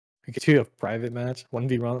We could do a private match,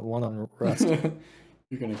 1v1 on Rust.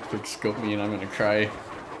 You're gonna quick scope me and I'm gonna cry.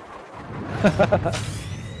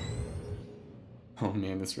 Oh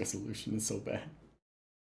man, this resolution is so bad.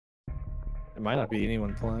 There might not be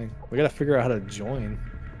anyone playing. We gotta figure out how to join.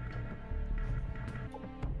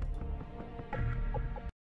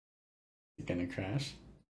 You gonna crash?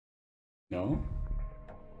 No?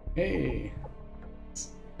 Hey!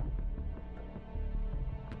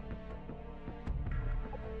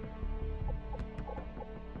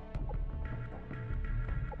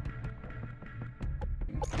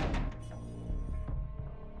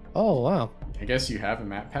 Oh, wow. I guess you have a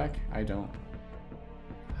map pack? I don't.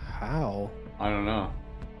 How? I don't know.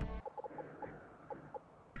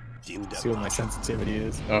 See what my sensitivity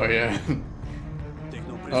is. Oh yeah.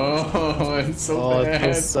 Oh, it's so bad. Oh, it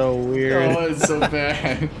feels so weird. Oh, it's so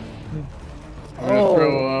bad. I'm gonna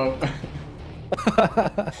throw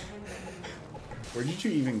up. Where did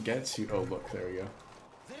you even get to? Oh, look, there we go.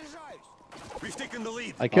 We've taken the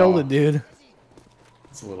lead. I killed it, dude.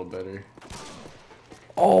 It's a little better.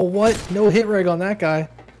 Oh, what? No hit reg on that guy.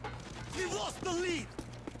 We've lost the lead.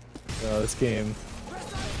 Oh, this game.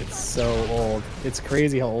 It's so old. It's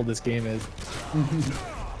crazy how old this game is.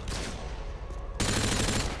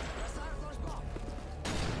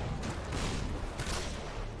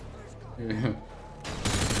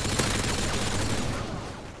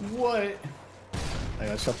 What? I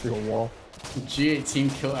got shot through a wall.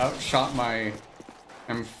 G18 kill outshot my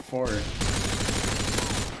M4.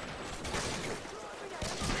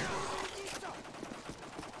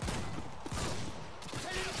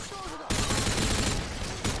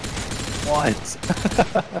 What?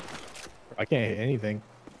 I can't hit anything.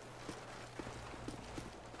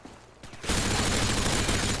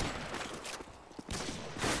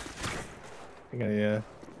 Yeah.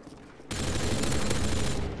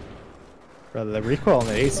 Brother, the recoil on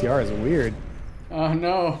the ACR is weird. Oh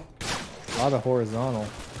no. A lot of horizontal.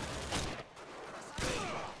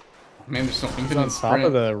 Man, there's so He's infinite on top sprint.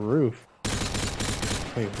 of the roof.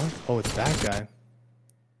 Wait, what? Oh, it's that guy.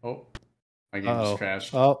 Oh, my game just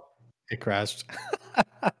crashed. Oh, it crashed.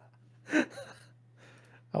 I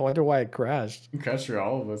wonder why it crashed. It crashed for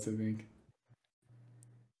all of us, I think.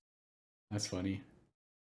 That's funny.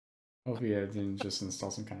 Hopefully I didn't just install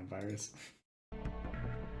some kind of virus.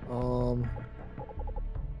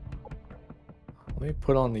 Let me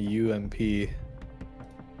put on the UMP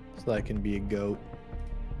so I can be a goat.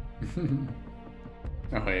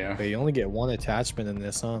 Oh yeah. But you only get one attachment in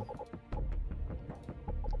this, huh?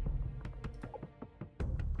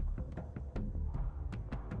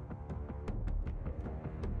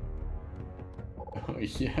 Oh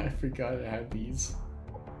yeah, I forgot I had these.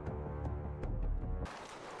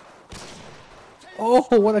 Oh,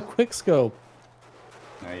 what a quick scope!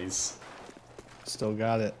 Nice. Still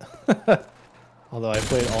got it. Although I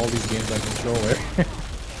played all these games on controller.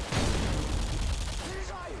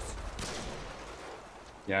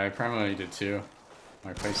 Yeah, I primarily did too.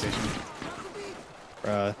 My PlayStation.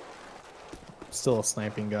 Bruh. Still a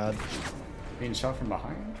sniping god. Being shot from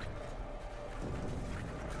behind?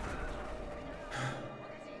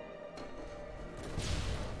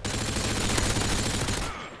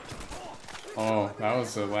 Oh, that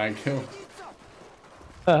was a lag kill.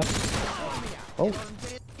 Oh.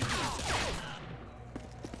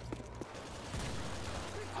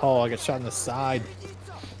 Oh, I got shot in the side.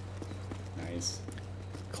 Nice.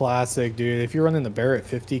 Classic, dude. If you're running the Barrett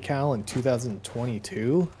 50 cal in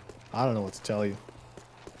 2022, I don't know what to tell you.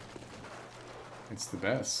 It's the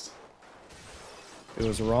best. It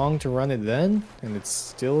was wrong to run it then, and it's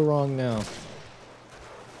still wrong now.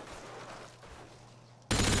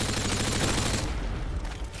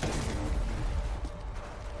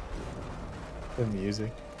 The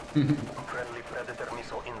music. Friendly Predator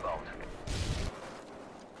missile inbound.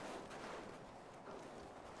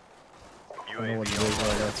 I don't know what it is,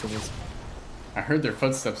 but that's what it is. I heard their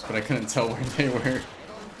footsteps, but I couldn't tell where they were.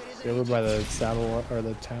 They were by the saddle or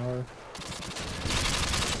the tower.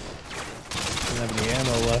 Didn't have any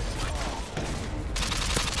ammo left.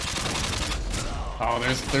 Oh,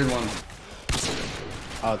 there's the third one.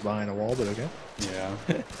 I was behind a wall, but okay. Yeah.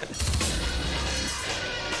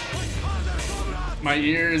 My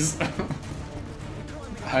ears.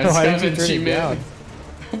 I Why did you turn it achievement.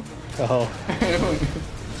 down? Oh.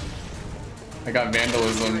 I got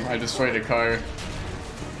vandalism. I destroyed a car.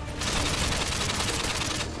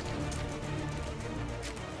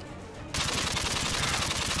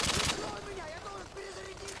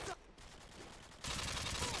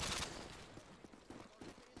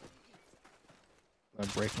 I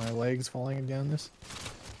break my legs falling down this.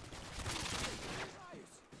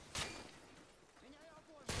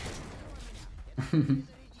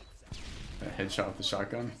 A headshot with the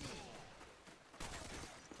shotgun.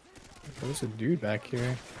 There's a dude back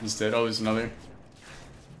here. He's dead. Oh, there's another.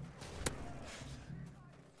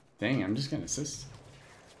 Dang, I'm just gonna assist.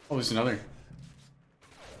 Oh, there's another.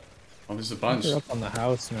 Oh, there's a bunch. They're up on the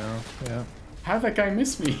house now. Yeah. How did that guy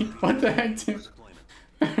miss me? What the heck, dude?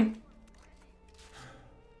 I'm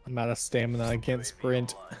out of stamina. I can't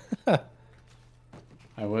sprint.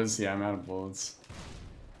 I was, yeah, I'm out of bullets.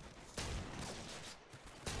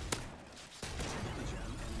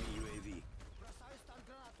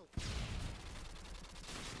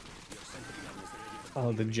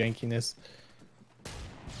 Oh, the jankiness.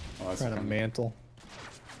 Oh, that's Trying to coming. mantle.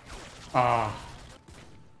 Ah,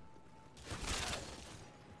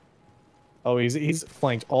 Oh, he's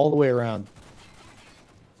flanked all the way around.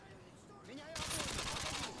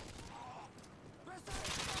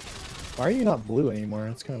 Why are you not blue anymore?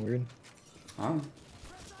 That's kind of weird. oh.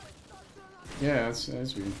 Yeah, that's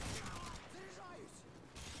weird.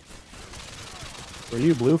 Were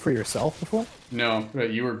you blue for yourself before? No, but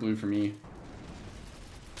you were blue for me.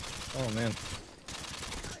 Oh man.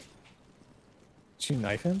 Did you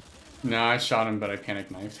knife him? No, I shot him, but I panic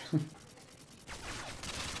knifed. Our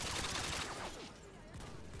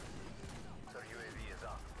UAV is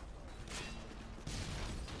up.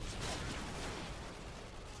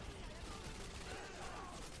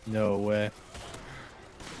 No way.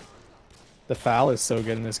 The foul is so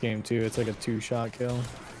good in this game too. It's like a 2-shot kill.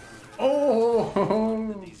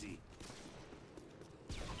 Oh! Easy.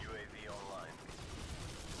 UAV online.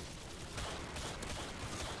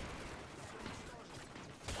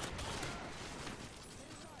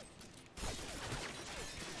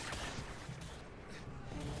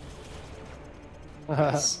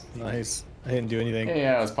 Nice. I didn't do anything. Hey,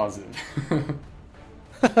 yeah, I was positive.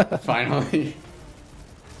 Finally.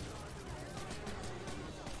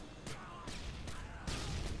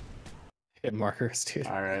 Hit markers, dude.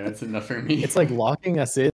 Alright, that's enough for me. It's like locking us in.